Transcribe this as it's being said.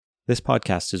This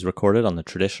podcast is recorded on the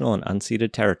traditional and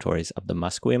unceded territories of the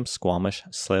Musqueam, Squamish,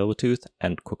 Tsleil-Waututh,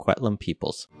 and Coquitlam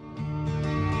peoples.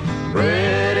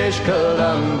 British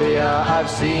Columbia, I've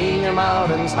seen your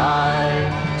mountains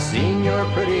high, seen your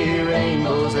pretty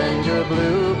rainbows and your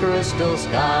blue crystal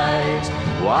skies,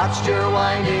 watched your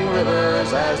winding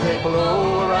rivers as they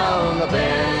flow around the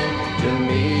bend. To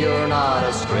me you're not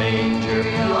a stranger,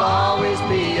 you'll always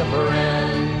be a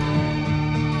friend.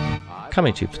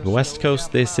 Coming to you from the West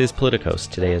Coast, this is Politicos.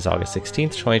 Today is August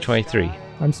 16th, 2023.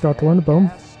 I'm Scott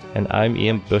Lundeboom. And I'm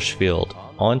Ian Bushfield.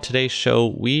 On today's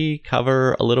show, we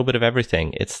cover a little bit of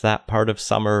everything. It's that part of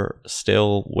summer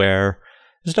still where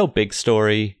there's no big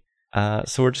story,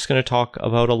 so we're just going to talk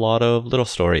about a lot of little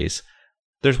stories.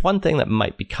 There's one thing that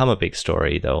might become a big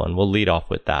story, though, and we'll lead off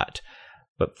with that.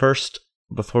 But first,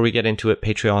 before we get into it,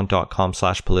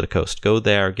 patreon.com/politicos. Go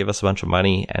there, give us a bunch of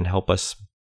money, and help us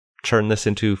turn this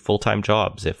into full-time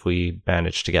jobs if we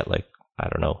manage to get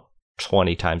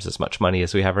 20 times as much money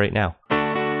as we have right now.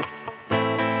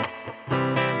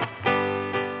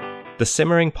 The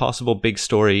simmering possible big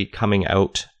story coming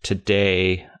out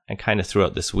today and kind of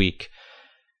throughout this week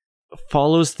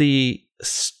follows the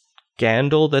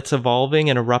scandal that's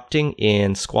evolving and erupting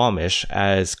in Squamish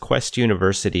as Quest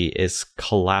University is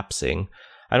collapsing.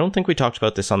 I don't think we talked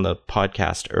about this on the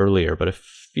podcast earlier, but a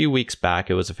few weeks back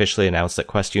it was officially announced that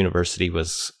Quest University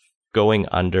was going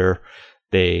under.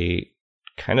 They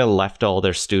kind of left all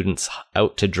their students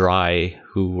out to dry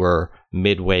who were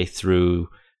midway through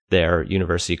their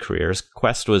university careers.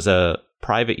 Quest was a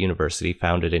private university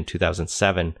founded in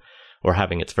 2007, or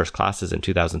having its first classes in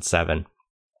 2007.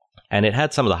 And it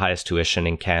had some of the highest tuition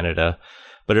in Canada,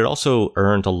 but it also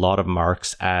earned a lot of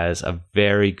marks as a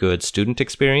very good student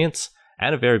experience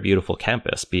and a very beautiful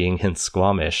campus, being in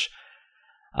Squamish.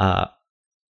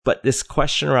 But this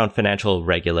question around financial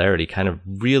regularity kind of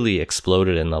really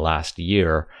exploded in the last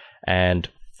year. And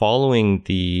following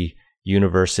the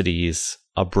university's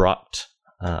abrupt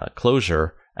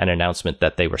closure and announcement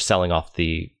that they were selling off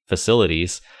the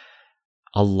facilities,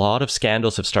 a lot of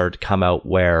scandals have started to come out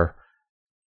where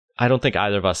I don't think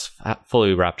either of us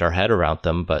fully wrapped our head around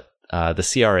them, but the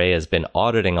CRA has been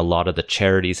auditing a lot of the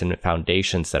charities and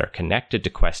foundations that are connected to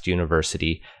Quest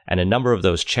University, and a number of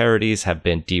those charities have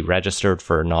been deregistered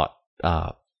for not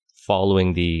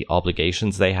following the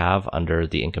obligations they have under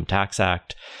the Income Tax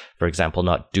Act. For example,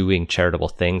 not doing charitable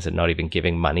things and not even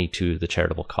giving money to the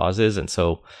charitable causes. And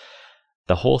so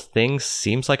the whole thing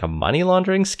seems like a money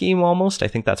laundering scheme almost. I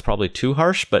think that's probably too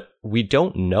harsh, but we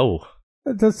don't know.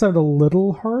 That does sound a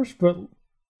little harsh, but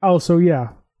also, yeah,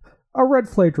 a red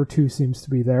flag or two seems to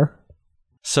be there.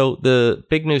 So the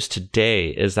big news today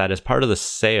is that as part of the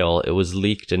sale, it was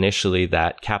leaked initially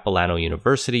that Capilano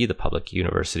University, the public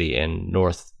university in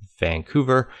North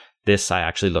Vancouver, this I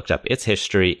actually looked up its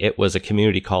history. It was a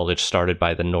community college started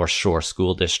by the North Shore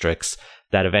school districts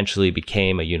that eventually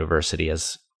became a university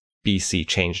as BC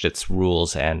changed its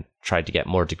rules and tried to get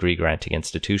more degree granting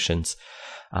institutions.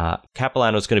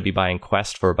 Capilano is going to be buying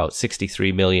Quest for about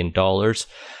 $63 million.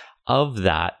 Of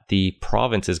that, the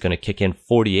province is going to kick in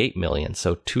 $48 million.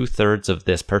 So 2/3 of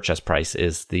this purchase price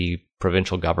is the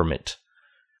provincial government.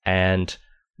 And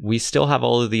we still have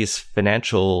all of these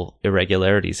financial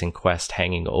irregularities in Quest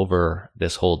hanging over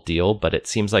this whole deal, but it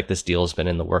seems like this deal has been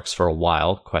in the works for a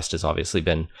while. Quest has obviously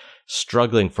been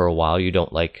struggling for a while. You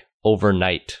don't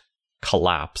overnight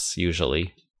collapse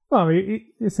usually. Well, I mean,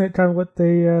 isn't it kind of what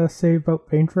they say about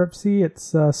bankruptcy?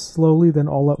 It's slowly, then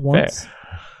all at once. Fair.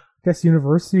 I guess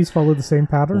universities follow the same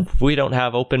pattern. We don't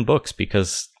have open books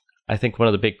because I think one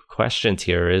of the big questions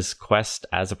here is Quest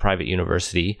as a private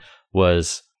university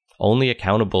was only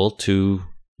accountable to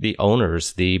the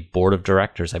owners, the board of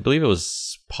directors. I believe it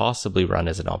was possibly run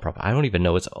as a nonprofit. I don't even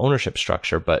know its ownership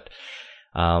structure, but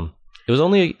it was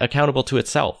only accountable to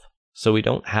itself. So we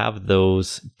don't have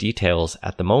those details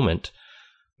at the moment.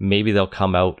 Maybe they'll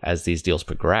come out as these deals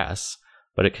progress,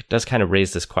 but it does kind of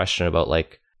raise this question about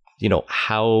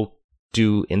how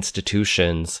do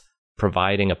institutions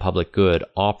providing a public good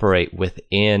operate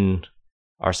within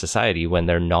our society when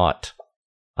they're not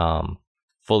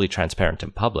fully transparent in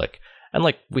public? And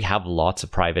we have lots of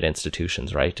private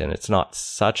institutions, right? And it's not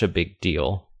such a big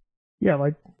deal. Yeah,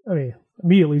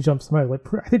 immediately jumps to mind.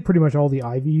 I think pretty much all the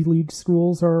Ivy League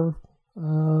schools are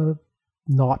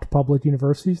not public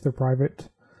universities; they're private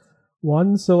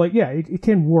ones. So, it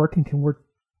can work and can work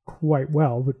quite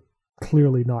well, but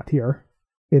clearly not here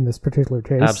in this particular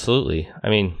case. Absolutely. I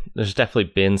mean, there's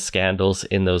definitely been scandals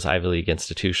in those Ivy League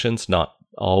institutions, not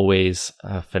always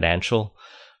financial,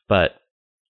 but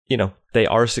they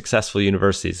are successful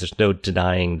universities. There's no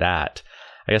denying that.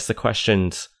 I guess the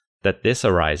questions that this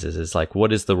arises is like,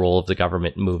 what is the role of the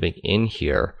government moving in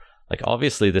here? Like,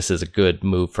 obviously, this is a good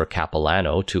move for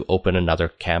Capilano to open another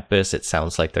campus. It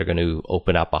sounds like they're going to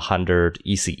open up 100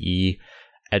 ECE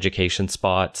education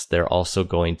spots. They're also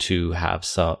going to have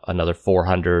another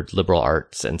 400 liberal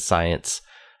arts and science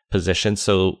positions.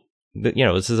 So,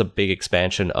 this is a big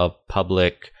expansion of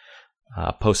public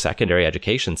post-secondary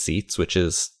education seats, which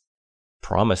is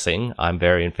promising. I'm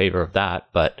very in favor of that.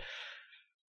 But,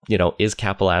 is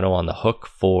Capilano on the hook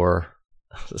for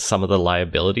some of the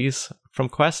liabilities from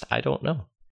Quest? I don't know.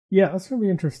 Yeah, that's going to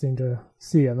be interesting to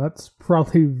see. And that's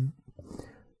probably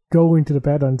going to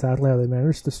depend on exactly how they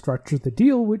manage to structure the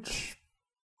deal, which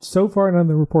so far none of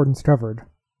the reporting's covered.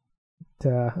 I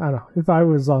don't know. If I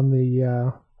was on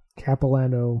the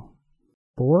Capilano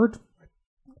board,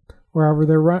 wherever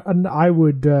they're run, I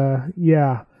would,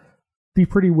 be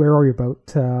pretty wary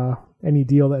about any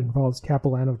deal that involves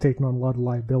Capilano taking on a lot of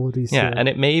liabilities. Yeah, here. And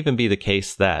it may even be the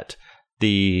case that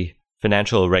the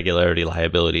financial irregularity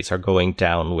liabilities are going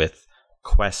down with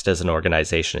Quest as an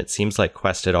organization. It seems like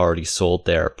Quest had already sold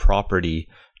their property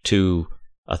to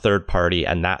a third party,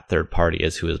 and that third party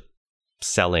is who is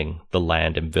selling the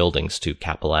land and buildings to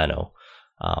Capilano.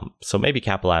 So maybe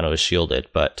Capilano is shielded,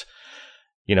 but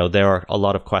there are a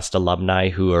lot of Quest alumni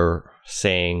who are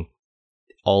saying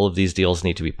all of these deals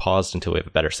need to be paused until we have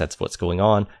a better sense of what's going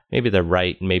on. Maybe they're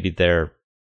right, maybe they're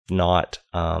not.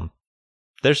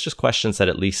 There's just questions that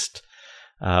at least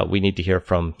we need to hear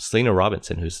from Selena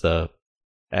Robinson, who's the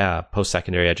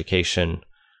post-secondary education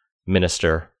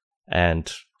minister,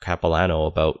 and Capilano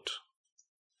about,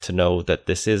 to know that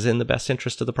this is in the best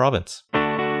interest of the province.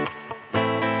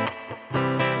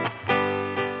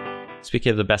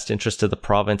 Speaking of the best interest of the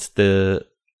province, the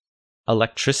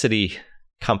electricity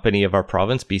company of our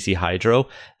province, BC Hydro,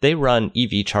 they run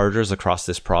EV chargers across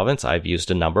this province. I've used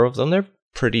a number of them. They're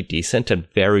pretty decent and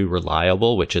very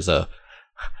reliable, which is a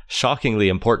shockingly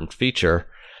important feature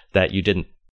that you didn't.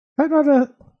 I don't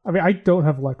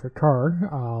have an electric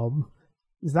car.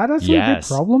 Is that actually a big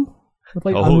problem with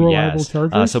unreliable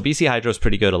chargers? So BC Hydro is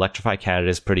pretty good. Electrify Canada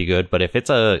is pretty good. But if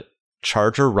it's a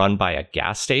charger run by a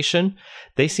gas station,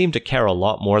 they seem to care a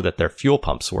lot more that their fuel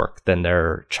pumps work than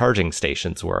their charging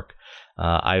stations work.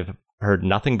 I've heard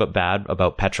nothing but bad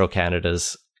about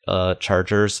Petro-Canada's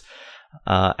chargers.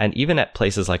 And even at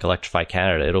places like Electrify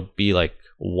Canada, it'll be like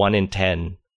 1 in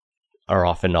 10 are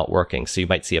often not working. So you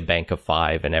might see a bank of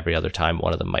 5, and every other time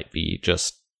one of them might be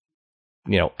just,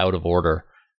 out of order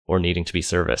or needing to be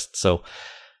serviced. So,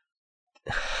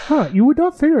 you would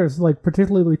not figure it's like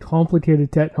particularly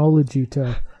complicated technology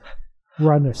to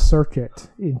run a circuit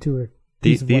into it.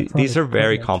 These are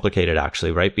very complicated,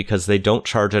 actually, right? Because they don't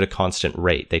charge at a constant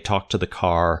rate. They talk to the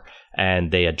car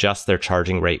and they adjust their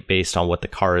charging rate based on what the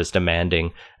car is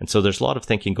demanding. And so there's a lot of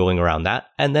thinking going around that.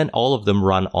 And then all of them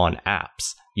run on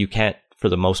apps. You can't, for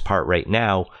the most part right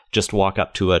now, just walk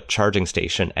up to a charging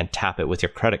station and tap it with your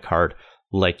credit card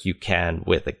like you can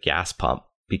with a gas pump,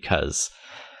 because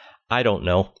I don't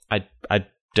know. I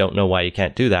don't know why you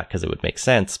can't do that, because it would make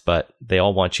sense, but they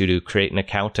all want you to create an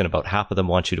account, and about half of them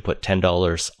want you to put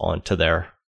 $10 onto their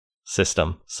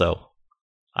system. So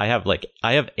I have 8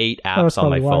 apps on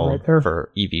my phone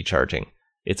for EV charging.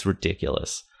 It's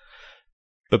ridiculous.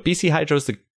 But BC Hydro is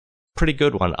the pretty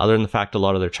good one, other than the fact a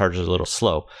lot of their chargers are a little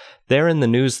slow. They're in the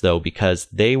news, though, because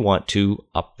they want to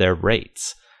up their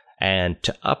rates. And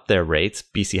to up their rates,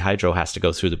 BC Hydro has to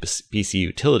go through the BC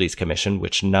Utilities Commission,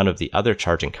 which none of the other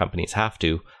charging companies have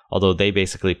to, although they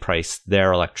basically price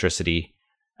their electricity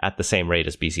at the same rate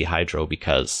as BC Hydro,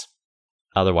 because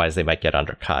otherwise they might get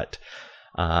undercut.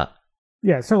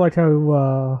 So like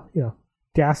how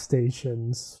gas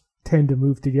stations tend to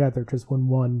move together, because when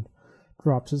one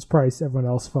drops its price, everyone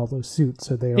else follows suit.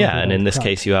 So they don't. Yeah, and in this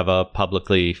case, you have a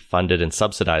publicly funded and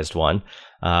subsidized one.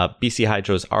 BC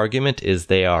Hydro's argument is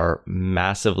they are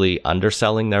massively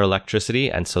underselling their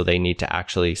electricity, and so they need to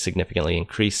actually significantly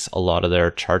increase a lot of their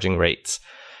charging rates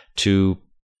to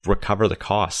recover the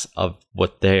costs of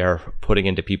what they are putting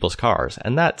into people's cars.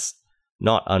 And that's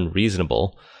not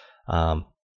unreasonable. To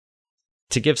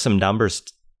give some numbers.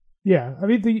 Yeah, I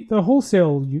mean, the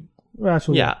wholesale...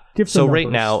 So right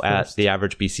now at the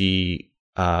average BC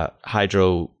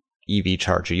Hydro EV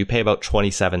charger, you pay about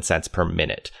 27 cents per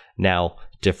minute. Now,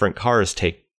 different cars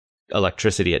take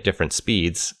electricity at different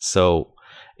speeds, so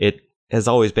it has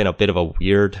always been a bit of a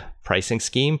weird pricing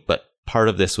scheme, but part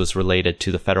of this was related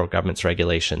to the federal government's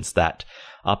regulations that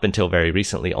up until very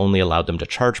recently only allowed them to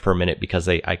charge per minute, because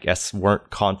they, I guess, weren't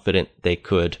confident they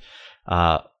could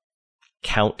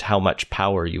count how much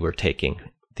power you were taking,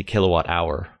 the kilowatt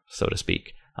hour, so to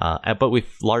speak. But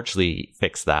we've largely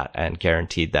fixed that and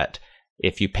guaranteed that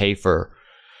If you pay for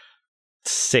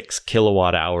 6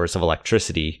 kilowatt hours of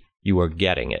electricity, you are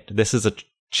getting it. This is a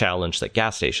challenge that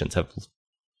gas stations have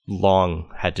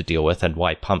long had to deal with, and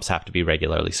why pumps have to be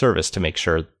regularly serviced to make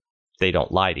sure they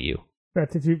don't lie to you. In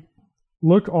fact, if you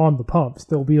look on the pumps,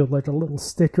 there'll be like a little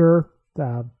sticker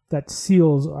that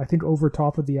seals, I think, over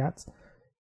top of the or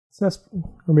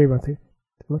maybe I'm thinking.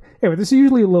 Anyway, there's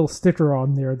usually a little sticker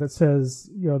on there that says,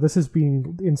 this is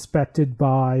being inspected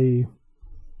by, I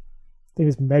think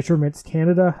it's Measurements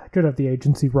Canada. I could have the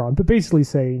agency wrong, but basically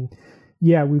saying,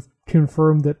 yeah, we've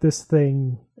confirmed that this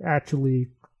thing actually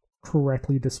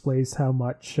correctly displays how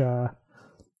much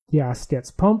gas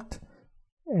gets pumped.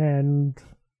 And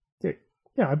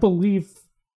I believe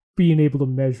being able to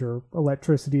measure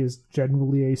electricity is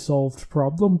generally a solved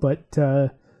problem, but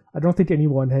I don't think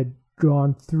anyone had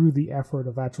gone through the effort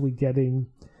of actually getting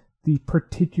the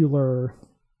particular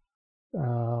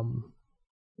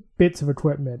bits of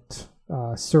equipment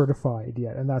certified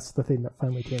yet, and that's the thing that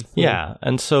finally came through. Yeah,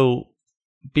 and so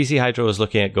BC Hydro is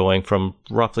looking at going from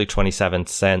roughly 27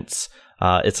 cents.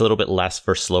 It's a little bit less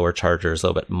for slower chargers, a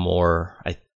little bit more,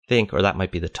 I think, or that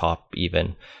might be the top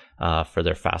even for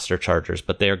their faster chargers,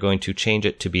 but they are going to change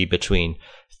it to be between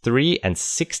 3 and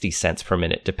 60 cents per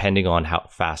minute, depending on how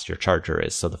fast your charger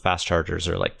is. So the fast chargers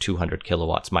are like 200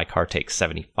 kilowatts. My car takes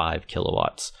 75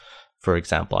 kilowatts, for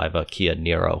example. I have a Kia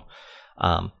Niro.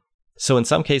 So in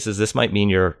some cases, this might mean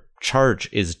your charge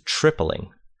is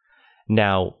tripling.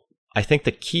 Now, I think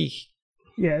the key...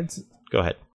 Yeah, Go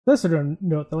ahead. That's a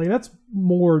note. Like, that's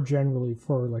more generally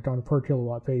for like on a per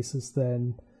kilowatt basis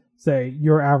than, say,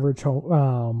 your average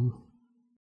home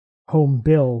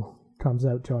bill comes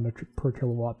out to on a per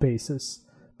kilowatt basis.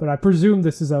 But I presume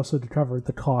this is also to cover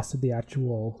the cost of the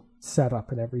actual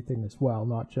setup and everything as well,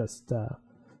 not just the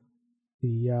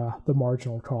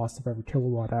marginal cost of every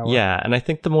kilowatt hour. Yeah, and I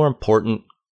think the more important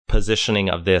positioning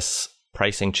of this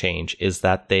pricing change is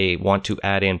that they want to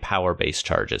add in power-based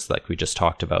charges like we just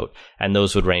talked about, and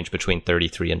those would range between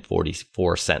 33 and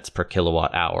 44 cents per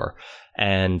kilowatt hour.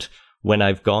 And when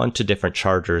I've gone to different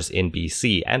chargers in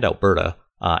BC and Alberta,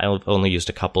 I've only used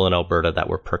a couple in Alberta that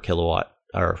were per kilowatt,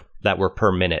 or that were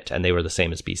per minute, and they were the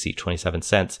same as BC, 27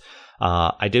 cents.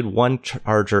 I did one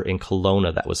charger in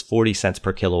Kelowna that was 40 cents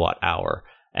per kilowatt hour,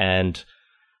 and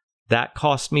that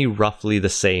cost me roughly the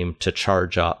same to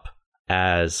charge up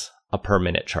as a per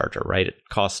minute charger, right? It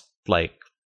cost like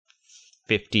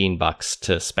 $15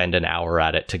 to spend an hour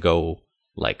at it to go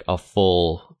like a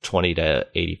full 20 to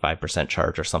 85%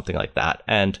 charge or something like that.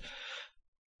 And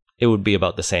it would be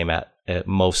about the same at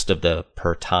most of the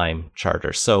per time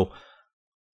chargers. So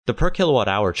the per kilowatt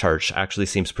hour charge actually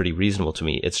seems pretty reasonable to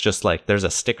me. It's just like there's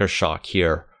a sticker shock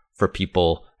here for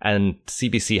people. And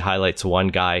CBC highlights one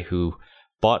guy who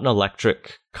bought an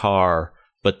electric car,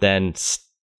 but then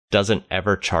doesn't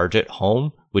ever charge it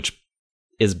home, which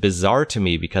is bizarre to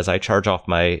me because I charge off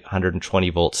my 120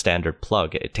 volt standard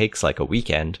plug. It takes like a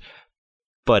weekend,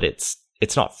 but it's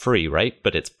not free, right?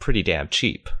 But it's pretty damn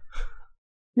cheap.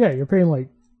 Yeah, you're paying like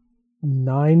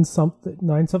 9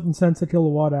 something cents a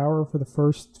kilowatt hour for the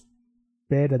first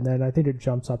bit, and then I think it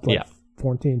jumps up to like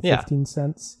 14, 15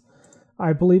 cents,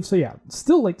 I believe. So yeah,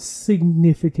 still like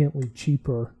significantly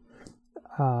cheaper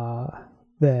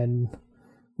than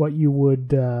what you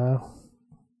would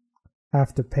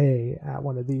have to pay at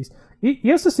one of these.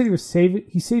 He also said he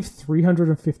saved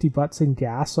 $350 in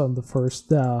gas on the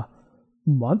first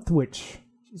month, which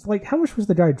is like, how much was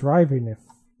the guy driving if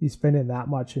he's spending that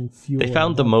much in fuel? They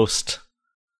found the most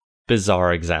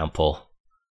bizarre example,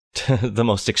 the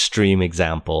most extreme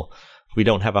example. We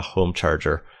don't have a home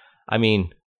charger. I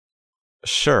mean,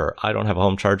 sure, I don't have a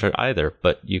home charger either,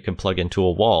 but you can plug into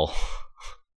a wall.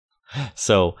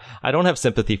 So I don't have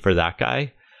sympathy for that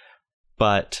guy,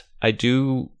 but I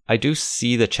do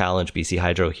see the challenge BC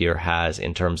Hydro here has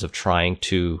in terms of trying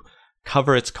to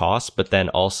cover its costs, but then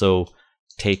also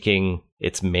taking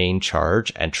its main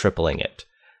charge and tripling it.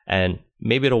 And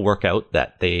maybe it'll work out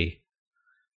that they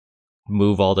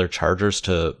move all their chargers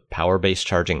to power-based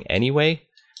charging anyway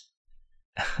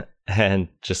and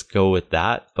just go with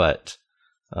that. But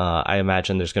I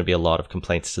imagine there's going to be a lot of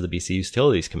complaints to the BC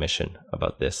Utilities Commission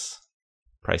about this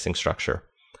pricing structure.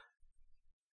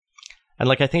 And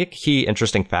like, I think a key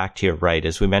interesting fact here, right,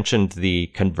 is we mentioned the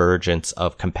convergence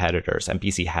of competitors, and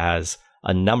BC has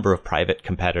a number of private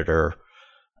competitor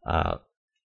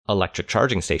electric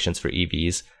charging stations for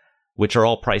EVs, which are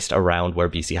all priced around where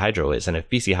BC Hydro is. And if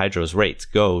BC Hydro's rates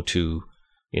go to,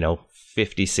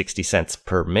 50, 60 cents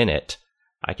per minute,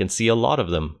 I can see a lot of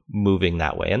them moving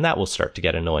that way. And that will start to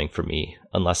get annoying for me,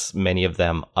 unless many of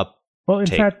them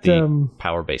uptake the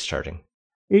power-based charging.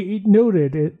 It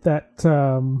noted that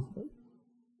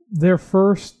their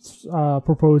first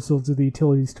proposal to the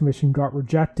Utilities Commission got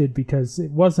rejected because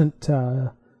it wasn't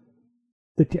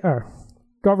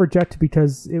got rejected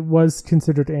because it was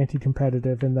considered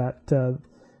anti-competitive in that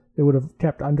it would have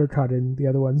kept undercutting the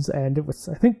other ones. And it was,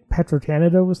 I think,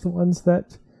 Petro-Canada was the ones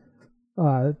that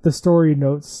the story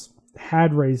notes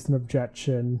had raised an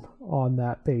objection on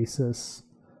that basis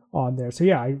on there. So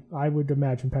yeah, I would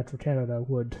imagine Petro-Canada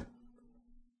would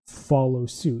follow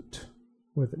suit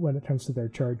when it comes to their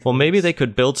charge. Well, maybe they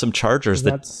could build some chargers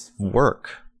that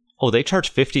work. Oh, they charge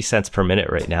 50 cents per minute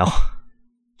right now.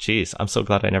 Jeez, I'm so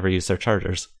glad I never used their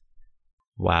chargers.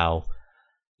 Wow.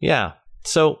 Yeah,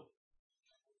 so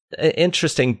an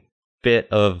interesting bit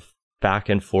of back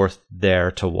and forth there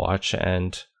to watch,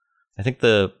 and I think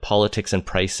the politics and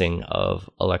pricing of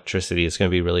electricity is going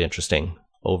to be really interesting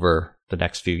over the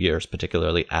next few years,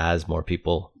 particularly as more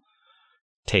people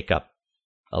take up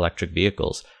electric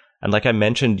vehicles. And like I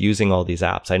mentioned, using all these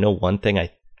apps, I know one thing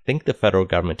I think the federal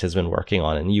government has been working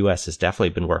on, and the US has definitely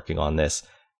been working on this,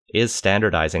 is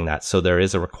standardizing that. So there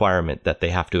is a requirement that they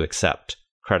have to accept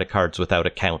credit cards without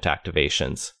account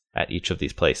activations at each of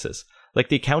these places. Like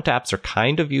the account apps are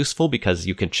kind of useful because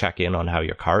you can check in on how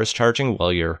your car is charging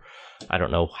while you're, I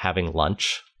don't know, having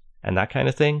lunch and that kind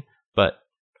of thing. But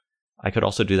I could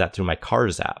also do that through my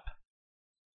Cars app.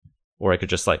 Or I could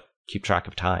just like keep track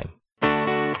of time.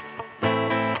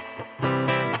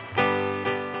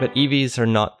 But EVs are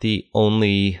not the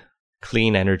only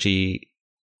clean energy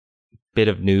bit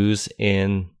of news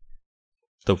in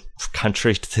the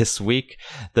country this week.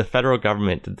 The federal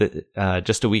government,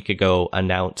 just a week ago,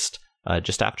 announced,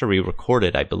 just after we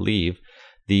recorded, I believe,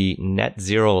 the net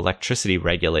zero electricity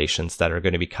regulations that are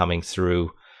going to be coming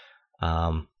through.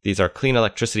 These are clean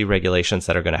electricity regulations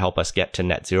that are going to help us get to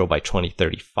net zero by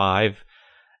 2035.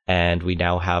 And we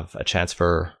now have a chance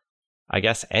for, I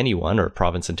guess, anyone or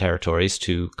province and territories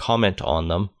to comment on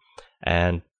them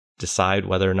and decide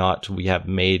whether or not we have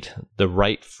made the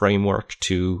right framework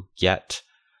to get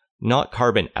not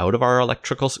carbon out of our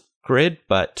electrical grid,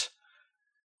 but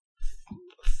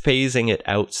phasing it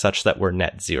out such that we're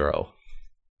net zero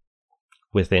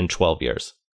within 12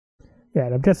 years. Yeah,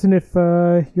 and I'm guessing if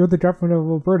you're the government of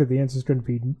Alberta, the answer is going to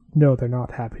be no, they're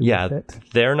not happy with it. Yeah,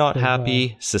 they're not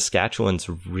happy. Saskatchewan's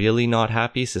really not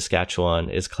happy. Saskatchewan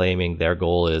is claiming their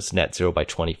goal is net zero by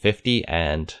 2050,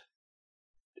 and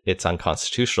it's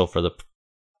unconstitutional for the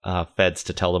feds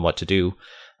to tell them what to do.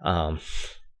 And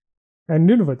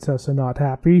Nunavut's also not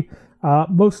happy,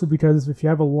 mostly because if you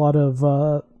have a lot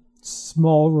of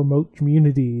small remote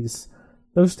communities,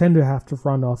 those tend to have to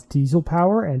run off diesel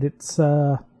power, and it's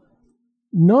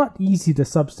not easy to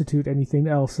substitute anything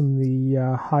else in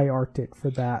the high Arctic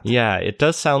for that. Yeah, it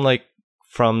does sound like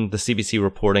from the CBC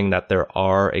reporting that there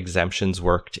are exemptions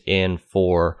worked in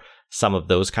for some of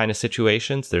those kind of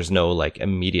situations. There's no like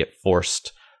immediate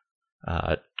forced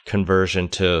conversion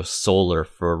to solar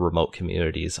for remote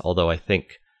communities, although I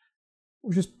think,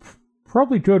 which is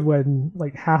probably good when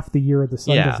like half the year the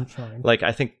sun doesn't shine. Like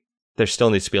I think there still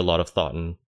needs to be a lot of thought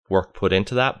and work put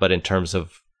into that, but in terms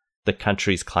of the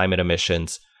country's climate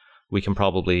emissions, we can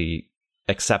probably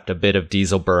accept a bit of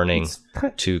diesel burning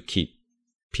to keep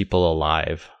people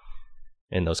alive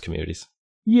in those communities.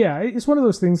 Yeah, it's one of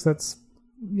those things that's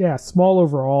small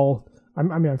overall. I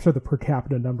mean, I'm sure the per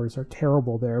capita numbers are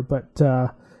terrible there, but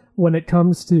when it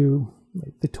comes to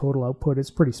like, the total output,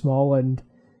 it's pretty small. And,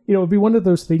 you know, it'd be one of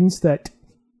those things that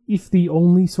if the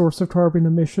only source of carbon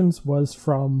emissions was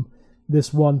from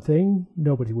this one thing,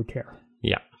 nobody would care.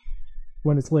 Yeah.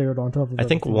 When it's layered on top of I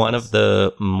think one of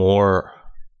the more,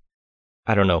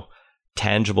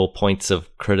 tangible points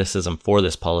of criticism for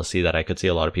this policy that I could see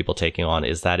a lot of people taking on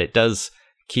is that it does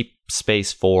keep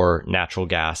space for natural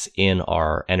gas in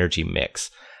our energy mix.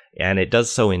 And it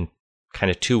does so in kind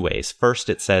of two ways. First,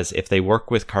 it says if they work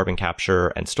with carbon capture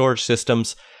and storage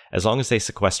systems, as long as they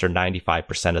sequester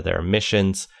 95% of their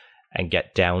emissions and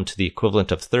get down to the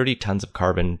equivalent of 30 tons of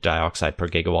carbon dioxide per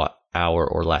gigawatt hour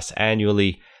or less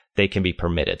annually, they can be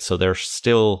permitted. So there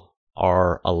still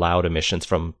are allowed emissions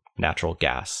from natural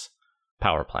gas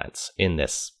power plants in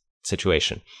this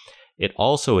situation. It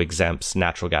also exempts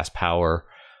natural gas power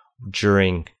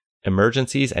during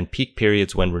emergencies and peak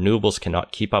periods when renewables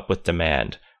cannot keep up with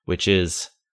demand, which is,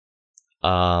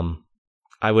 I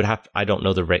don't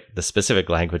know the specific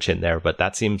language in there, but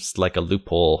that seems like a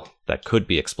loophole that could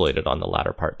be exploited on the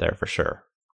latter part there for sure.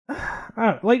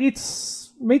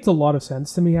 It's makes a lot of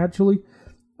sense to me, actually.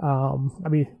 I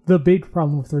mean, the big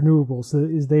problem with renewables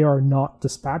is they are not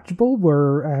dispatchable,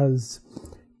 whereas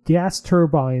gas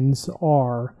turbines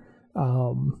are.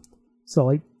 So,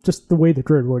 like, just the way the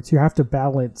grid works, you have to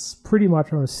balance pretty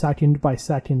much on a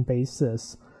second-by-second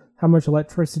basis. how much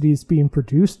electricity is being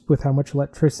produced with how much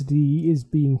electricity is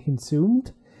being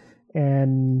consumed.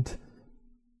 And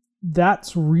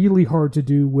that's really hard to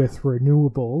do with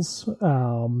renewables.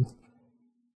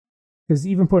 Because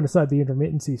even putting aside the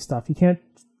intermittency stuff, you can't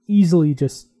easily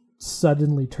just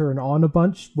suddenly turn on a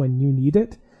bunch when you need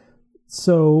it.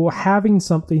 So having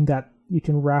something that you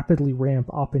can rapidly ramp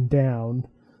up and down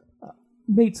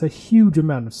makes a huge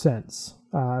amount of sense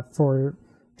for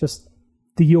just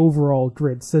the overall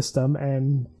grid system.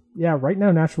 And yeah, right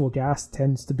now natural gas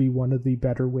tends to be one of the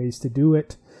better ways to do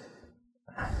it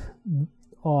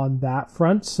on that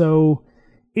front. So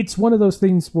it's one of those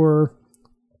things where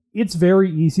it's very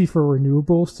easy for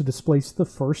renewables to displace the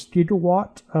first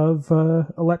gigawatt of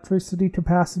electricity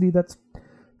capacity that's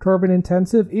carbon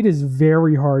intensive. It is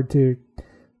very hard to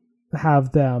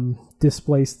have them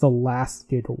displace the last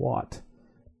gigawatt.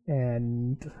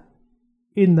 And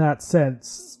in that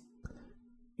sense,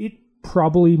 it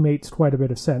probably makes quite a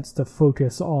bit of sense to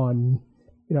focus on,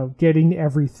 getting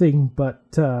everything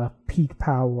but peak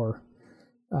power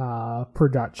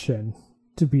production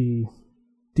to be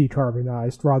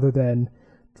decarbonized, rather than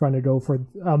trying to go for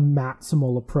a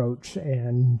maximal approach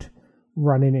and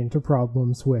running into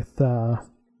problems with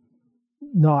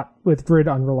grid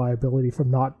unreliability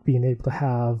from not being able to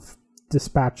have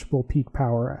dispatchable peak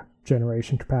power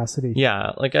generation capacity.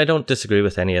 Yeah, I don't disagree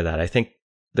with any of that. I think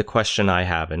the question I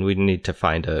have, and we need to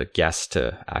find a guest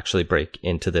to actually break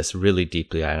into this really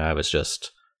deeply, and I was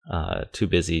just too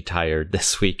busy, tired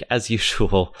this week, as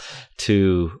usual,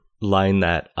 to line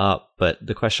that up. But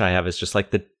the question I have is just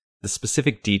the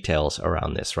specific details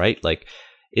around this, right?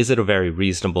 Is it a very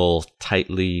reasonable,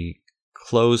 tightly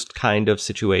closed kind of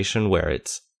situation where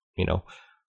it's,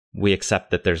 we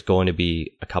accept that there's going to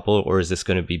be a couple, or is this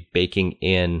going to be baking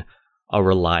in a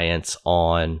reliance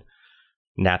on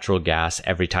natural gas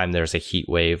every time there's a heat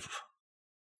wave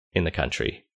in the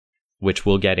country, which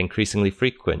will get increasingly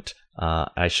frequent?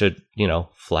 I should,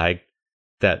 flag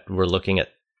that we're looking at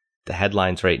the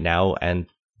headlines right now, and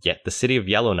yet the city of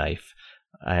Yellowknife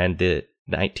and the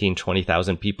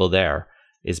 20,000 people there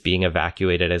is being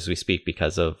evacuated as we speak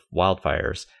because of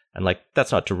wildfires. And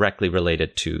that's not directly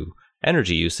related to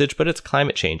energy usage, but it's a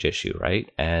climate change issue,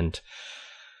 right? And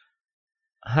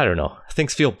I don't know,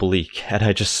 things feel bleak, and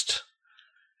I just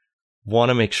want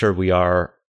to make sure we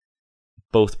are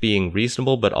both being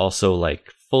reasonable, but also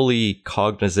fully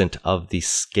cognizant of the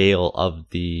scale of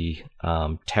the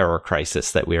terror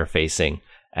crisis that we are facing,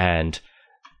 and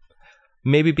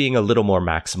maybe being a little more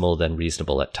maximal than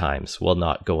reasonable at times, while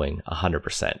not going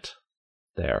 100%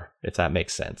 there, if that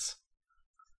makes sense.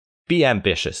 Be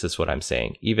ambitious is what I'm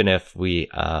saying, even if we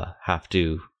have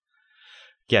to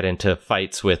get into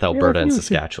fights with Alberta and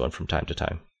Saskatchewan from time to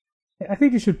time. I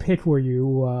think you should pick where you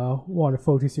want to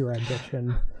focus your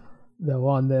ambition, though,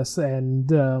 on this.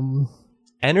 And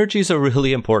energy is a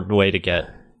really important way to get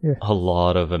a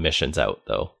lot of emissions out,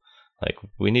 though.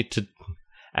 We need to.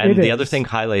 And the other thing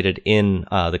highlighted in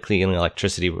the clean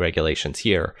electricity regulations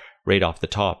here, right off the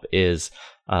top, is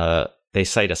they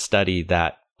cite a study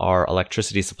that our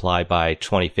electricity supply by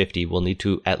 2050 will need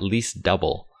to at least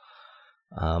double.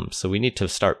 So we need to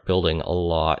start building a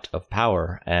lot of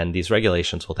power, and these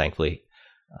regulations will thankfully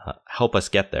help us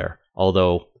get there.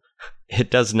 Although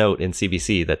it does note in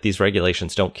CBC that these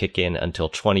regulations don't kick in until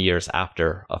 20 years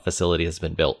after a facility has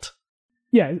been built.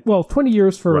 Yeah, well, 20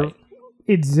 years for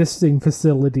existing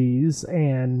facilities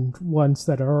and ones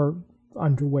that are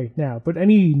underway now. But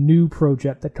any new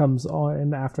project that comes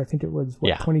on after, I think it was,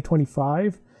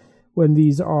 2025, when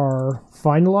these are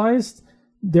finalized,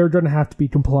 they're going to have to be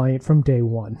compliant from day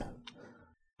one.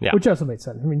 Yeah. Which also makes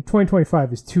sense. I mean,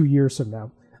 2025 is 2 years from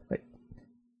now.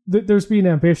 There's being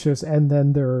ambitious, and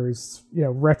then there's,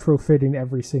 retrofitting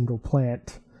every single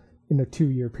plant in a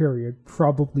 2-year period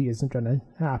probably isn't going to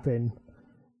happen,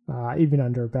 even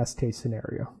under a best case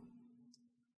scenario.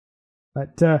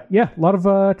 But a lot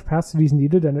of capacity is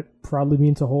needed, and it probably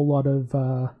means a whole lot of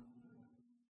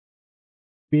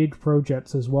big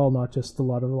projects as well, not just a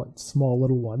lot of small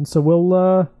little ones. So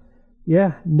we'll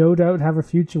no doubt have a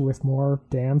future with more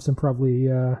dams and probably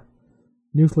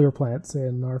nuclear plants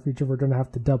in our future. We're going to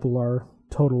have to double our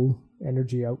total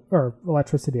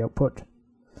electricity output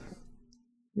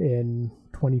in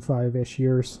 25-ish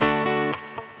years.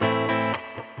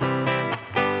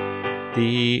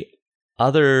 The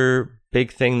other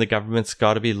big thing the government's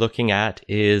got to be looking at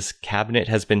is cabinet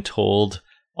has been told,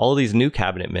 all these new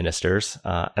cabinet ministers,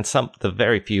 and the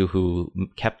very few who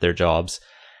kept their jobs,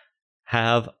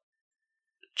 have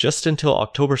just until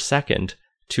October 2nd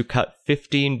to cut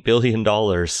 $15 billion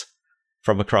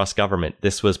from across government.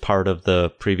 This was part of the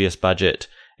previous budget.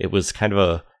 It was kind of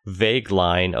a vague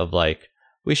line of like,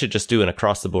 we should just do an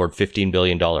across-the-board $15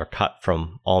 billion cut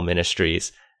from all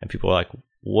ministries. And people are like,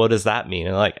 what does that mean?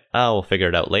 And like, oh, we'll figure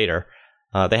it out later.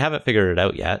 They haven't figured it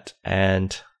out yet.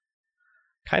 And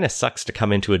kind of sucks to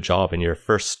come into a job and your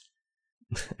first,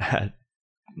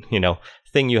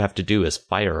 thing you have to do is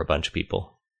fire a bunch of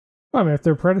people. I mean, if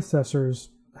their predecessors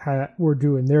were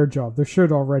doing their job, there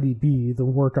should already be the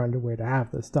work underway to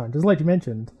have this done. Just like you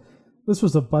mentioned, this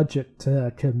was a budget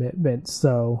commitment,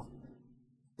 so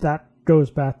that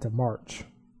goes back to March.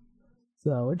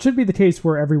 So it should be the case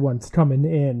where everyone's coming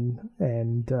in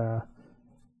and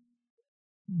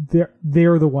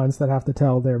they're the ones that have to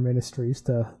tell their ministries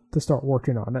to start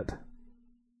working on it.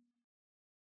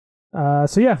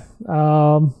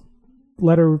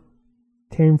 Letter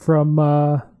came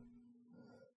from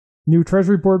new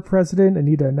Treasury Board President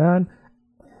Anita Anand.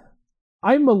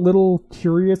 I'm a little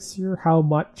curious here how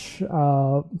much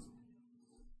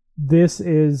this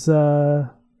is.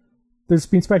 There's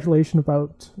been speculation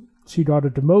about she got a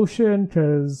demotion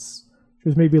because she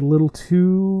was maybe a little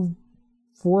too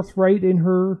forthright in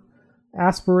her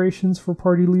aspirations for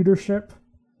party leadership.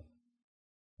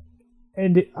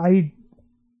 And I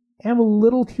am a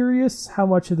little curious how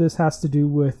much of this has to do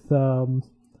with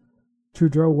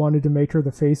Trudeau wanted to make her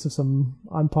the face of some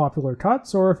unpopular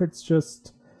cuts, or if it's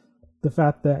just the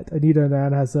fact that Anita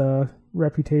Anand has a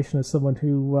reputation as someone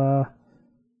who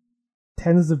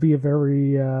tends to be a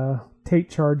very take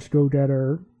charge,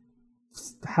 go-getter,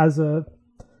 has a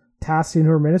task in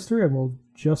her ministry, and will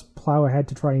just plow ahead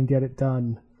to try and get it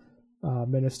done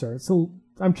minister. So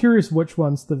I'm curious which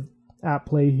one's at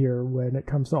play here when it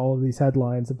comes to all of these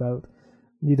headlines about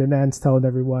Anita Anand's telling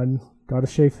everyone, got to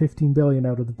shave $15 billion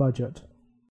out of the budget.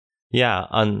 Yeah,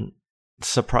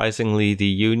 unsurprisingly, the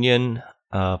union,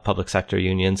 public sector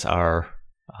unions are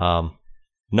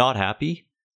not happy.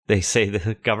 They say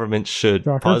the government should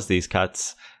pause these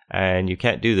cuts, and you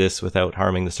can't do this without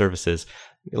harming the services.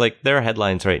 Like, there are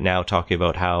headlines right now talking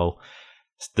about how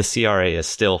the CRA is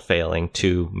still failing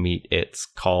to meet its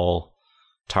call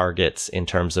targets in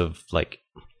terms of like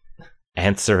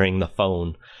answering the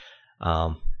phone.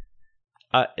 There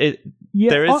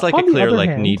is like a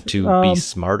clear need to be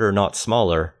smarter, not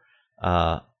smaller,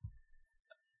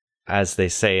 as they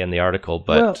say in the article.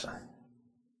 But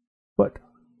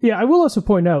yeah, I will also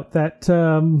point out that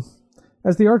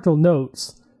as the article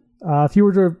notes, if you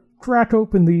were to crack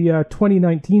open the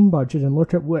 2019 budget and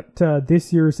look at what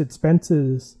this year's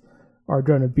expenses are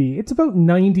going to be, it's about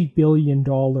 $90 billion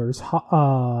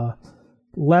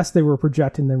less they were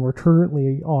projecting than we're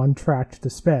currently on track to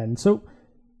spend. So,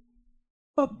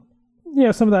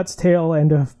 some of that's tail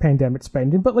end of pandemic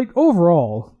spending, but like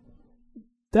overall,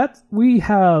 that we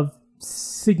have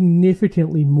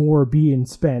significantly more being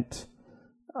spent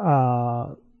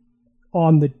on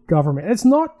the government. It's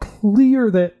not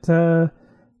clear that the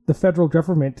federal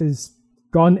government has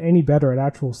gotten any better at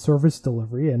actual service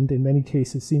delivery, and in many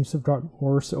cases seems to have gotten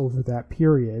worse over that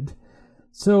period.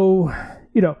 So,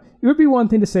 it would be one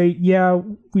thing to say, yeah,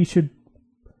 we should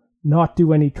not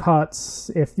do any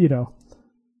cuts if,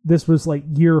 this was like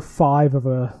year 5 of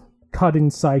a cutting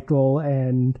cycle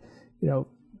and,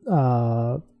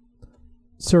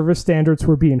 service standards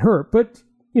were being hurt. But,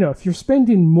 if you're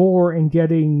spending more and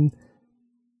getting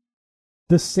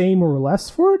the same or less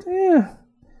for it,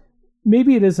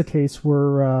 maybe it is a case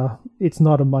where it's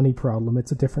not a money problem.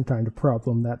 It's a different kind of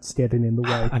problem that's getting in the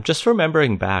way. I'm just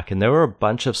remembering back, and there were a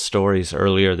bunch of stories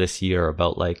earlier this year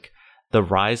about like the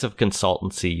rise of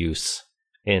consultancy use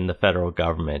in the federal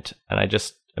government. And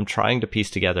I'm trying to piece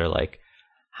together like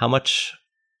how much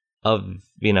of,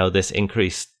 this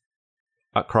increase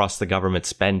across the government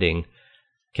spending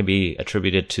can be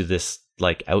attributed to this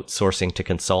like outsourcing to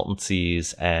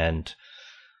consultancies and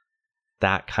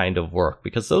that kind of work,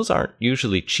 because those aren't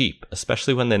usually cheap,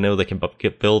 especially when they know they can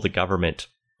bill the government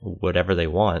whatever they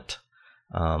want.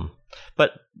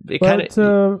 But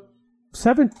 $7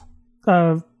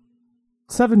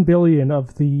 billion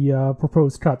of the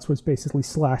proposed cuts was basically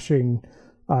slashing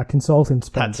consultant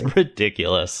spending. That's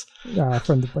ridiculous.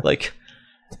 From the like,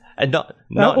 and not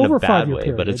in a bad way,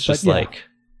 period, but it's just like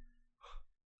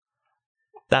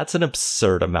that's an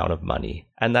absurd amount of money,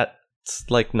 and that's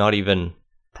like not even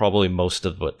probably most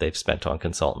of what they've spent on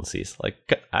consultancies.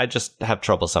 Like, I just have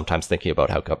trouble sometimes thinking about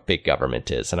how big government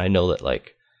is, and I know that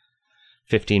like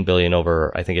 $15 billion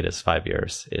over, I think it is 5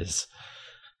 years, is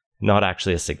not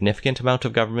actually a significant amount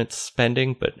of government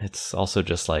spending, but it's also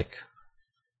just like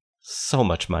so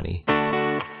much money.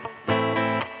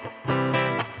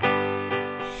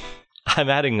 I'm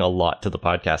adding a lot to the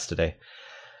podcast today.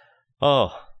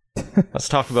 Oh, Let's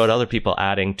talk about other people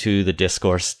adding to the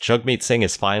discourse. Jagmeet Singh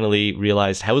has finally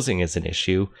realized housing is an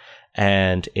issue,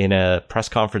 and in a press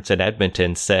conference in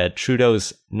Edmonton said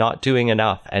Trudeau's not doing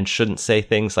enough and shouldn't say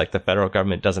things like the federal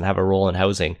government doesn't have a role in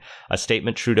housing. A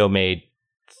statement Trudeau made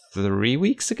 3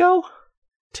 weeks ago?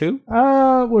 2?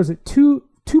 What was it? Two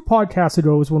podcasts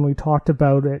ago was when we talked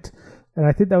about it, and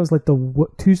I think that was like the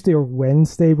Tuesday or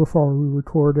Wednesday before we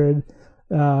recorded.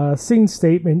 Singh's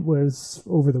statement was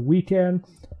over the weekend.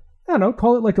 I don't know,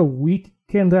 call it like a week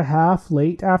and a half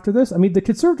late after this. I mean, the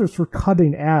Conservatives were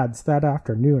cutting ads that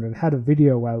afternoon and had a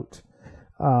video out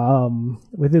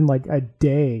within like a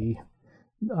day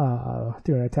doing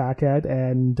an attack ad.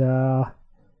 And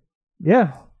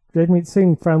yeah, Jagmeet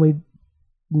Singh finally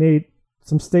made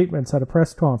some statements at a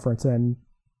press conference, and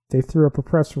they threw up a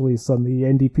press release on the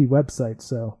NDP website.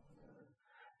 So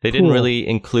they didn't really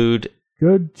include...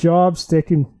 Good job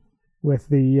sticking with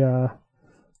the...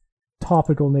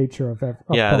 topical nature of yeah,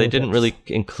 politics. They didn't really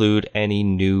include any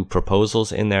new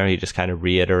proposals in there. He just kind of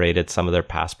reiterated some of their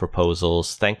past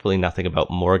proposals. Thankfully, nothing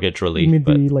about mortgage relief. You mean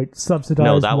the like subsidized?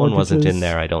 No, that mortgages? One wasn't in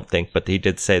there, I don't think. But he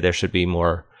did say there should be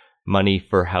more money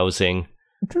for housing.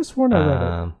 Just one I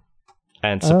read it.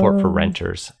 And support for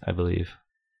renters, I believe.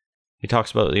 He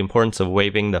talks about the importance of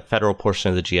waiving the federal portion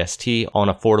of the GST on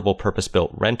affordable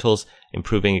purpose-built rentals,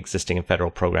 improving existing and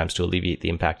federal programs to alleviate the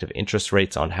impact of interest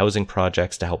rates on housing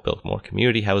projects to help build more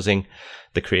community housing,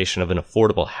 the creation of an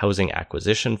affordable housing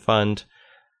acquisition fund.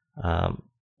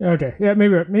 Okay, yeah,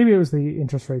 maybe it was the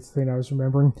interest rates thing I was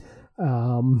remembering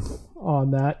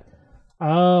on that.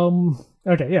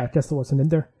 Okay, yeah, I guess that wasn't in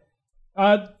there.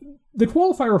 The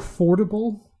qualifier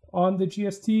affordable on the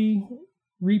GST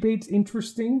rebate's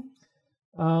interesting.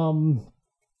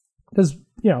 Because,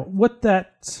 what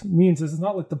that means is it's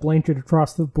not like the blanket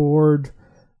across the board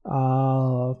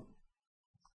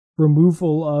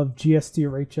removal of GST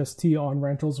or HST on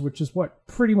rentals, which is what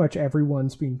pretty much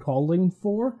everyone's been calling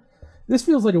for. This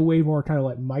feels like a way more kind of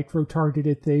like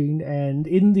micro-targeted thing, and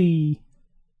in the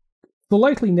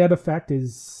likely net effect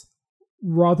is,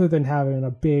 rather than having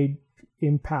a big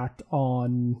impact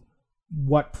on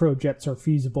what projects are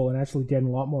feasible and actually getting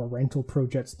a lot more rental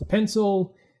projects to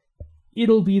pencil,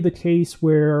 it'll be the case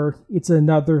where it's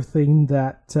another thing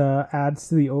that adds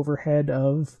to the overhead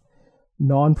of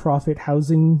non-profit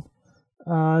housing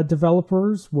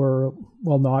developers, while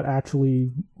not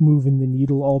actually moving the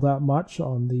needle all that much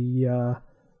on the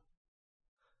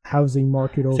housing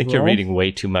market overall. I think you're reading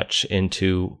way too much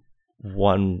into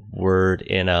one word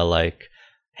in a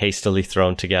hastily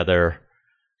thrown together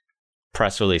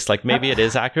press release. Maybe it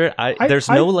is accurate. There's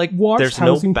no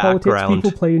background.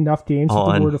 People play enough games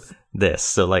with the word of this,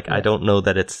 so I don't know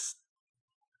that it's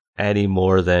any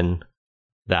more than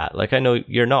that. I know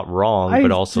you're not wrong, but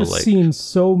also I've just seen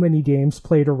so many games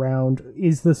played around.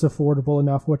 Is this affordable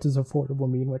enough? What does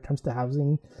affordable mean when it comes to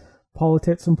housing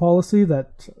politics and policy?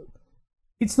 That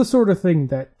it's the sort of thing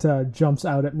that jumps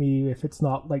out at me if it's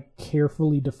not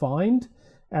carefully defined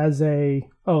as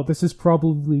this is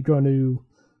probably going to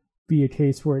be a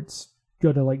case where it's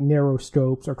going to narrow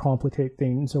scopes or complicate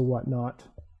things or whatnot.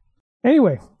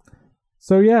 Anyway,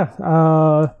 so yeah,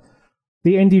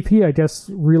 the NDP, I guess,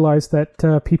 realized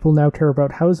that people now care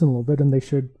about housing a little bit, and they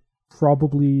should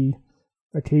probably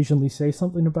occasionally say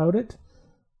something about it.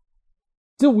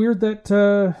 Still weird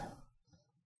that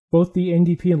both the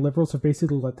NDP and Liberals have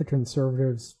basically let the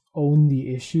Conservatives own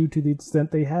the issue to the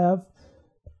extent they have.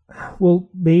 We'll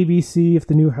maybe see if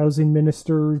the new housing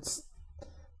minister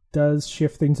does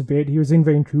shift things a bit. He was in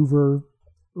Vancouver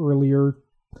earlier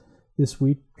this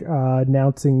week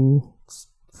announcing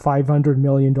 $500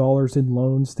 million in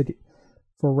loans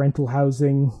for rental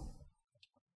housing.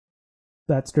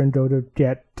 That's going to go to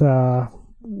get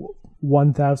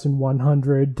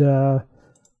 1,100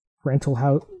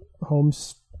 rental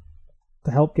homes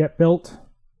to help get built.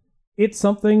 It's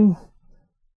something.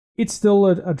 It's still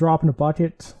a drop in the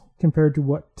bucket compared to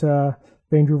what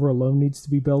Vancouver alone needs to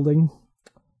be building.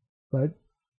 But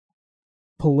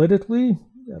politically,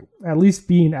 at least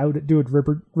being out at doing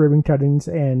ribbon cuttings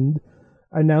and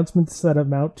announcements that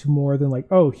amount to more than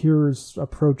here's a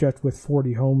project with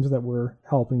 40 homes that we're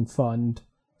helping fund,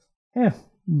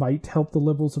 might help the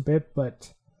Liberals a bit,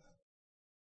 but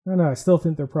I don't know, I still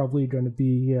think they're probably going to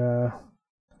be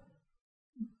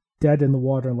dead in the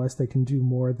water unless they can do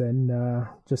more than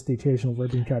just the occasional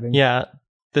ribbon cutting. Yeah,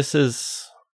 this is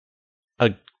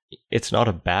it's not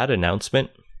a bad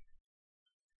announcement.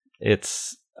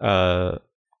 It's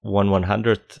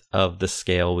 1/100th of the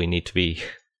scale we need to be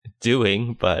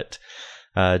doing, but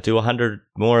do 100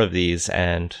 more of these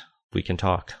and we can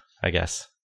talk, I guess.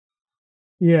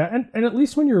 Yeah, and at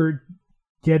least when you're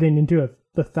getting into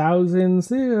the thousands,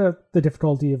 the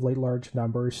difficulty of like large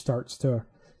numbers starts to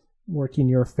work in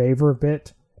your favor a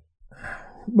bit.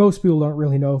 Most people don't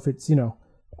really know if it's,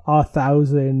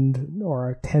 1,000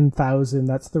 or 10,000.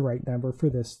 That's the right number for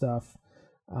this stuff.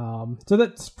 So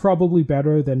that's probably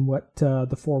better than what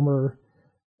the former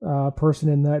person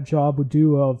in that job would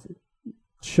do, of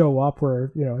show up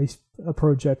where, a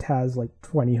project has like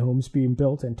 20 homes being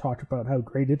built and talk about how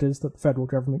great it is that the federal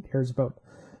government cares about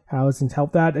housing to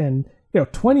help that. And,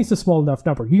 20 is a small enough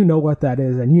number. You know what that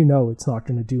is, and it's not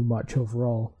going to do much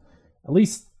overall. At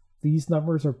least these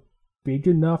numbers are big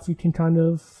enough you can kind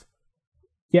of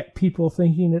get people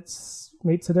thinking it's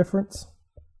makes a difference.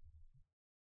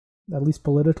 At least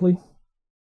politically.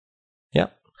 Yeah.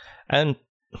 And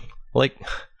like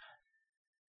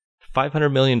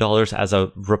 $500 million as a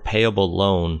repayable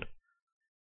loan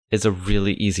is a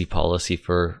really easy policy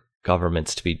for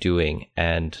governments to be doing.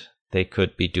 And they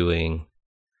could be doing,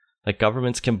 like,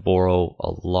 governments can borrow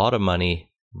a lot of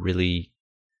money, really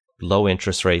low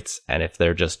interest rates. And if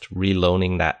they're just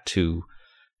reloaning that to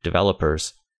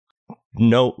developers,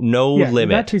 no limit. In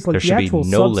that case, like, there should be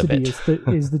no limit.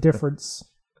 Is the difference.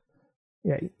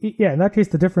 Yeah. In that case,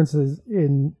 the difference is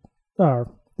the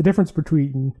difference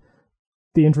between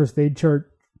the interest they'd charge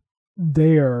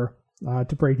there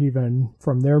to break even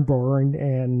from their borrowing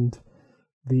and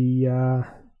the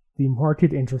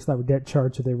market interest that would get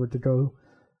charged if they were to go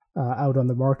out on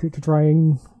the market to try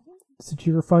and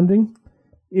secure funding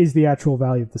is the actual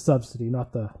value of the subsidy,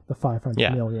 not the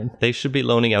 $500 million. They should be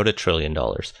loaning out $1 trillion.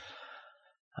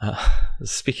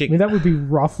 Speaking, that would be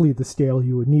roughly the scale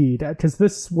you would need, because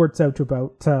this works out to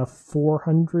about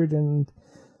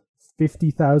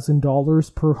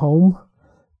 $450,000 per home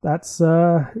that's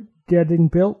getting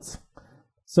built.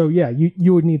 So yeah,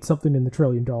 you would need something in the $1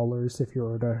 trillion if you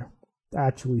were to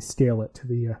actually scale it to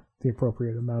the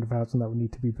appropriate amount of housing that would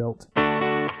need to be built.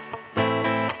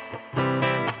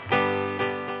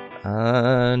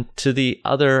 To the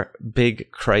other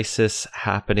big crisis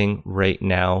happening right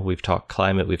now, we've talked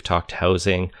climate, we've talked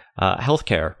housing,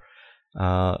 healthcare.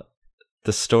 The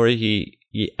story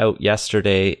out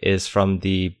yesterday is from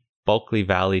the Bulkley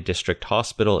Valley District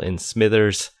Hospital in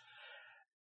Smithers.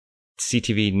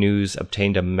 CTV News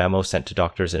obtained a memo sent to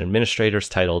doctors and administrators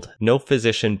titled "No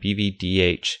Physician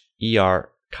BVDH ER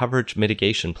Coverage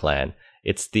Mitigation Plan."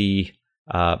 It's the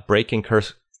break in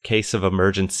case of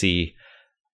emergency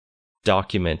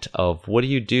document of what do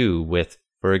you do with,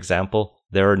 for example,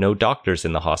 there are no doctors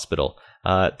in the hospital.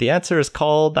 The answer is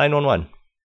call 911.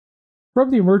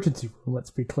 From the emergency room, let's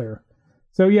be clear.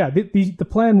 So yeah, the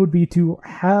plan would be to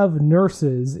have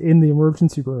nurses in the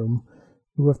emergency room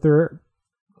who, if there are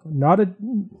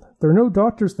no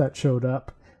doctors that showed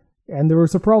up and there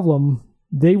was a problem,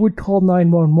 they would call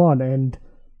 911. And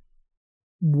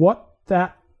what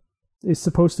that is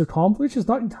supposed to accomplish is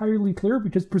not entirely clear,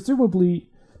 because presumably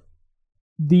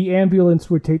the ambulance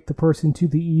would take the person to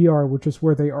the ER, which is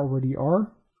where they already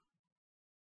are.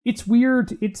 It's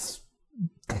weird. It's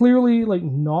clearly like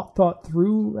not thought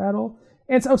through at all.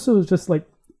 And it's also just like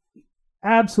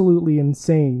absolutely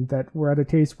insane that we're at a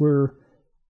case where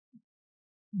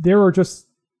there are just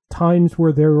times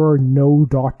where there are no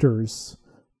doctors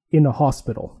in a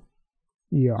hospital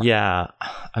ER. Yeah.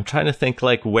 I'm trying to think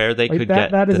like where they could get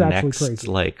the next crazy.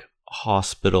 Like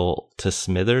hospital to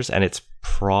Smithers, and it's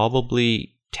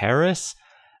probably Terrace,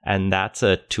 and that's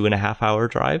a 2.5 hour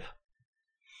drive.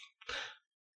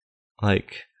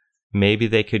 Like maybe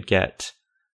they could get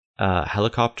a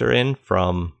helicopter in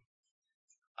from,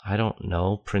 I don't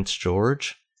know, Prince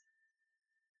George.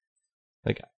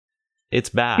 Like it's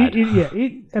bad.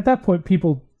 At that point,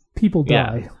 people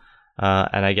die.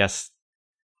 And I guess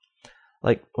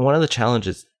like one of the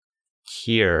challenges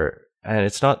here, and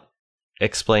it's not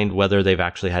explained whether they've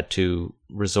actually had to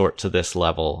resort to this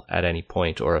level at any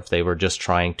point, or if they were just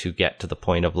trying to get to the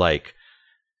point of like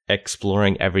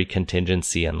exploring every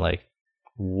contingency and like,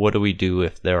 what do we do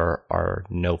if there are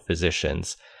no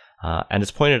physicians? And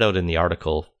it's pointed out in the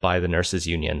article by the nurses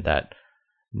union that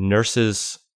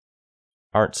nurses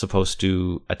aren't supposed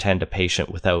to attend a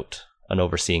patient without an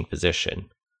overseeing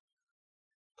physician.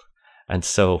 And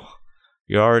so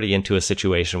you're already into a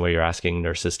situation where you're asking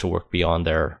nurses to work beyond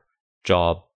their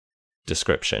job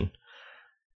description.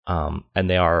 And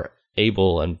they are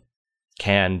able and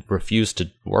can refuse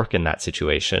to work in that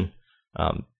situation.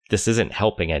 This isn't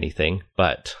helping anything,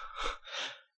 but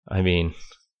I mean,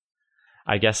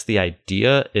 I guess the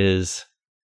idea is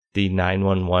the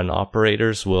 911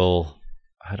 operators will,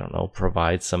 I don't know,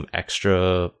 provide some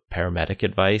extra paramedic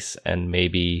advice and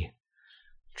maybe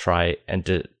try and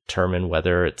determine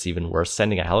whether it's even worth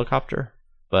sending a helicopter.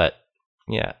 But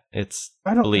Yeah, it's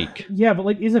I don't, bleak. Yeah, but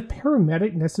like, is a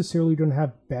paramedic necessarily going to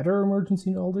have better emergency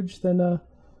knowledge than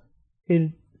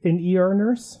an ER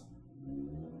nurse?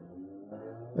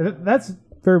 That's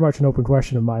very much an open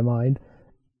question in my mind.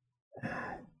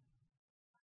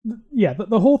 Yeah,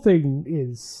 the whole thing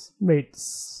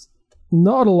makes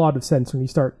not a lot of sense when you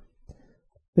start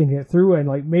thinking it through, and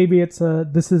like maybe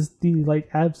this is the like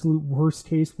absolute worst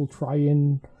case. We'll try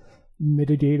and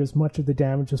mitigate as much of the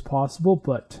damage as possible,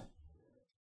 but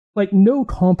like no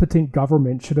competent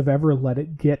government should have ever let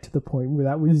it get to the point where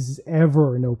that was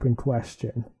ever an open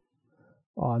question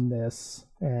on this.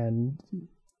 And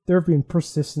there have been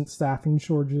persistent staffing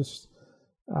shortages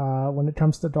when it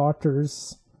comes to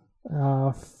doctors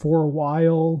for a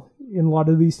while in a lot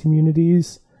of these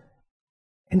communities,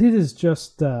 and it is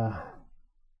just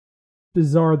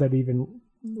bizarre that even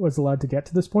was allowed to get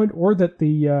to this point, or that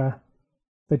the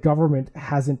government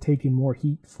hasn't taken more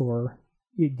heat for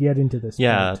it getting to this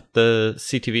point. The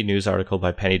CTV News article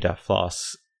by Penny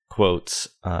Duffloss quotes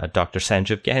Dr.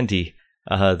 Sanjeev Gandhi,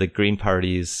 the Green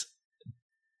Party's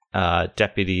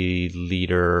deputy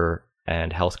leader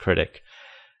and health critic,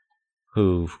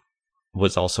 who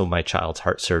was also my child's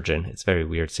heart surgeon. It's very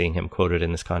weird seeing him quoted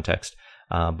in this context.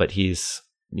 But he's,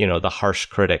 the harsh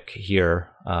critic here.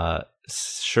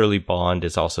 Shirley Bond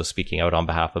is also speaking out on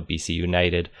behalf of BC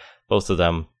United, both of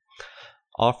them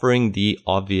offering the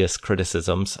obvious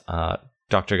criticisms.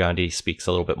 Dr. Gandhi speaks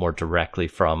a little bit more directly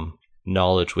from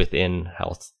knowledge within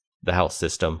the health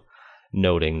system,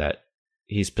 noting that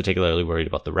he's particularly worried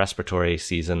about the respiratory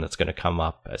season that's going to come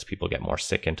up as people get more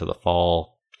sick into the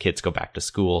fall. Kids go back to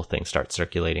school, things start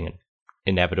circulating, and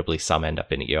inevitably some end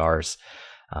up in ERs.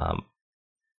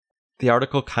 The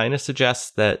article kind of suggests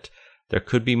that there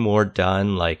could be more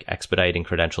done, like expediting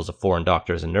credentials of foreign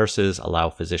doctors and nurses, allow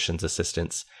physicians'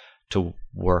 assistants to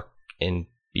work in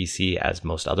BC as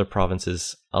most other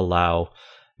provinces allow,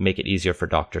 make it easier for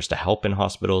doctors to help in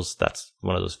hospitals. That's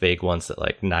one of those vague ones that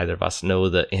like neither of us know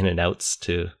the in and outs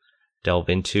to delve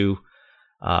into.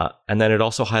 And then it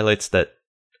also highlights that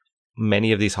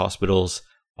many of these hospitals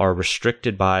are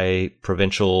restricted by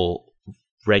provincial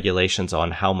regulations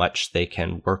on how much they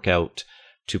can work out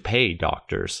to pay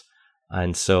doctors.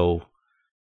 And so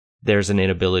there's an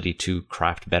inability to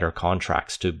craft better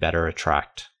contracts to better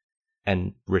attract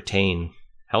and retain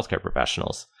healthcare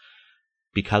professionals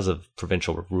because of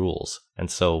provincial rules.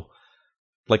 And so,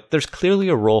 like, there's clearly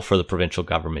a role for the provincial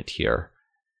government here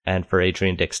and for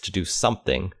Adrian Dix to do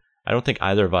something. I don't think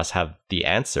either of us have the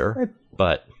answer,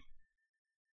 but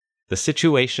the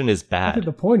situation is bad. I think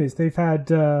the point is they've had,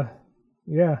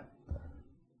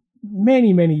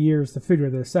 many, many years to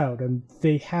figure this out, and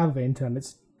they haven't, and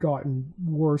it's gotten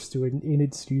worse to an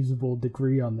inexcusable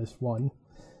degree on this one.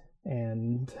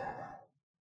 And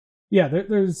yeah,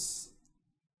 there's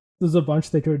a bunch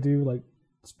they could do, like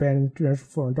expanding international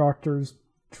foreign doctors,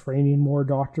 training more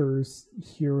doctors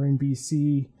here in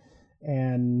BC,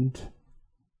 and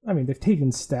I mean, they've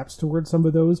taken steps towards some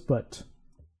of those, but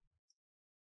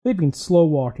they've been slow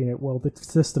walking it while the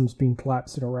system's been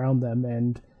collapsing around them.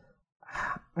 And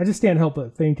I just can't help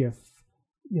but think if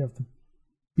the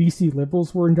BC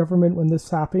Liberals were in government when this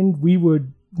happened, we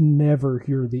would never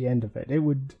hear the end of it. It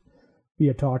would be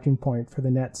a talking point for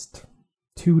the next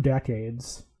 2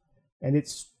 decades. And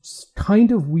it's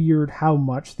kind of weird how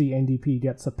much the NDP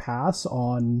gets a pass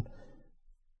on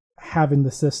having the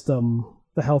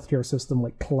healthcare system,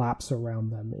 like collapse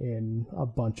around them in a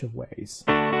bunch of ways.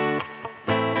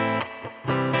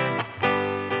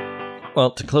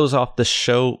 Well, to close off the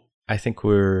show, I think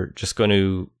we're just going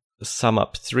to sum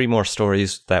up 3 more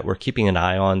stories that we're keeping an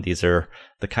eye on. These are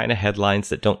the kind of headlines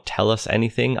that don't tell us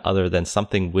anything other than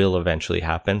something will eventually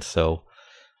happen. So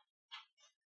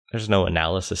there's no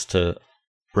analysis to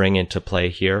bring into play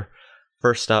here.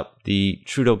 First up, the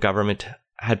Trudeau government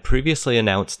had previously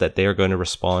announced that they are going to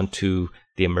respond to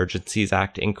the Emergencies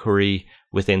Act inquiry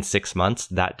within 6 months.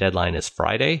 That deadline is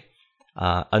Friday.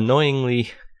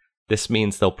 Annoyingly, this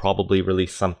means they'll probably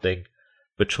release something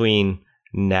between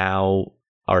now,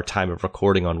 our time of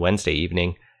recording on Wednesday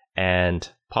evening, and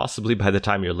possibly by the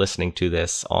time you're listening to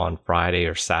this on Friday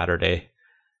or Saturday.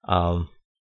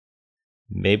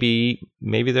 Maybe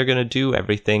they're going to do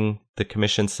everything the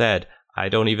commission said. I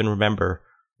don't even remember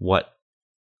what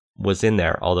was in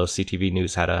there, although CTV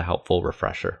News had a helpful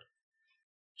refresher.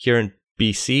 Here in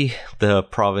BC, the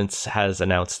province has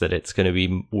announced that it's going to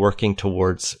be working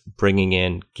towards bringing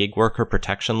in gig worker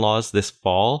protection laws this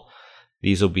fall.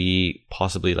 These will be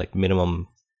possibly like minimum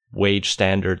wage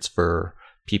standards for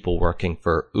people working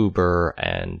for Uber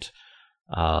and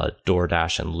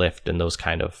DoorDash and Lyft and those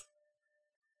kind of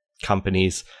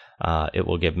companies. It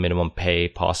will give minimum pay,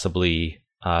 possibly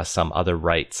some other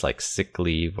rights like sick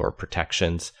leave or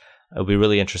protections. It'll be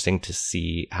really interesting to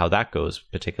see how that goes,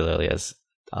 particularly as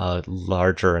a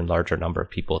larger and larger number of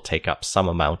people take up some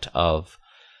amount of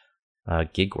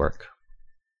gig work.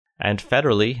 And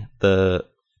federally, the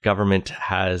government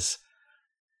has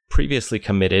previously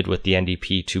committed with the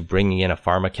NDP to bringing in a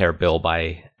pharmacare bill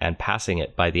and passing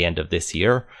it by the end of this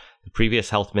year. The previous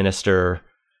health minister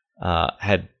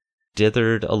had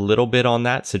dithered a little bit on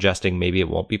that, suggesting maybe it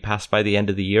won't be passed by the end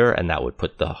of the year, and that would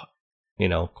put the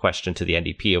question to the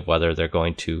NDP of whether they're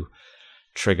going to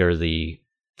trigger the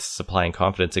supply and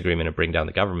confidence agreement and bring down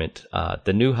the government.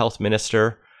 The new health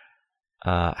minister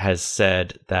has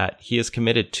said that he is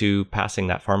committed to passing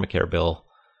that pharmacare bill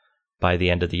by the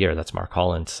end of the year. That's Mark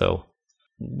Holland. So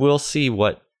we'll see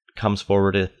what comes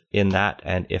forward in that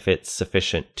and if it's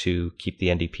sufficient to keep the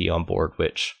NDP on board,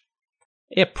 which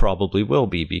it probably will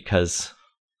be because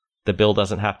the bill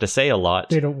doesn't have to say a lot.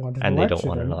 They don't want an election. They don't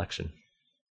want an election.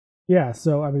 Yeah,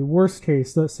 so, worst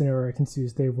case, the scenario I can see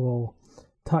is they will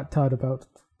tut-tut about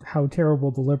how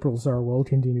terrible the Liberals are will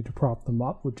continue to prop them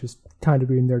up, which is kind of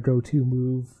been their go-to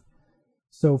move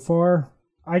so far.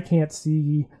 I can't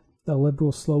see the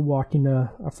Liberals slow-walking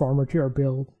a pharmacare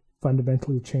bill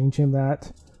fundamentally changing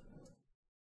that.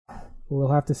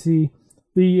 We'll have to see.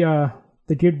 The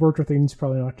gig worker thing is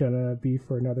probably not going to be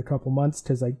for another couple months,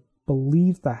 because I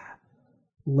believe the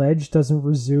ledge doesn't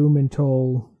resume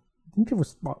until, I think it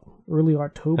was early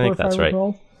October, if I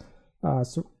recall. Right.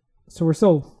 So we're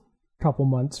still a couple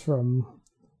months from,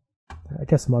 I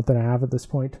guess, a month and a half at this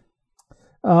point.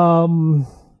 So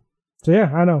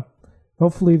yeah, I don't know.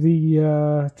 Hopefully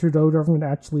the Trudeau government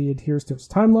actually adheres to its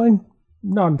timeline.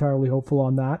 Not entirely hopeful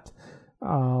on that.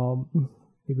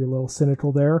 Maybe a little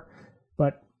cynical there,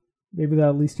 but maybe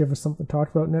that'll at least give us something to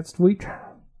talk about next week.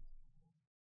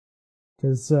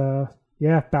 Because,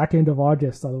 back end of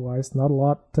August, otherwise, not a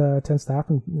lot tends to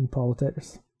happen in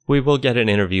politics. We will get an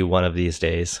interview one of these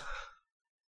days.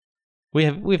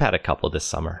 We've had a couple this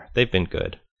summer. They've been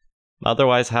good.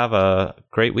 Otherwise, have a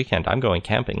great weekend. I'm going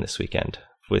camping this weekend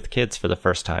with kids for the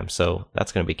first time, so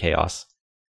that's going to be chaos.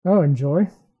 Oh, enjoy.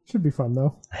 Should be fun,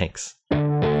 though. Thanks.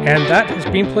 And that has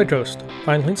been Playtoast.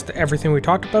 Find links to everything we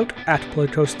talked about at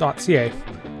playtoast.ca.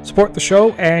 Support the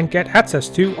show and get access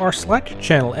to our Slack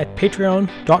channel at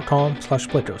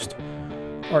patreon.com/playtoast.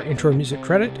 Our intro music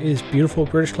credit is Beautiful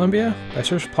British Columbia by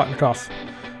Serge Plotnikoff.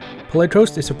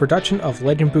 Playtoast is a production of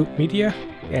Legend Boot Media,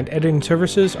 and editing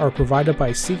services are provided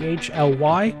by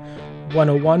CHLY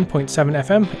 101.7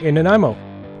 FM in Nanaimo.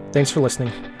 Thanks for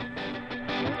listening.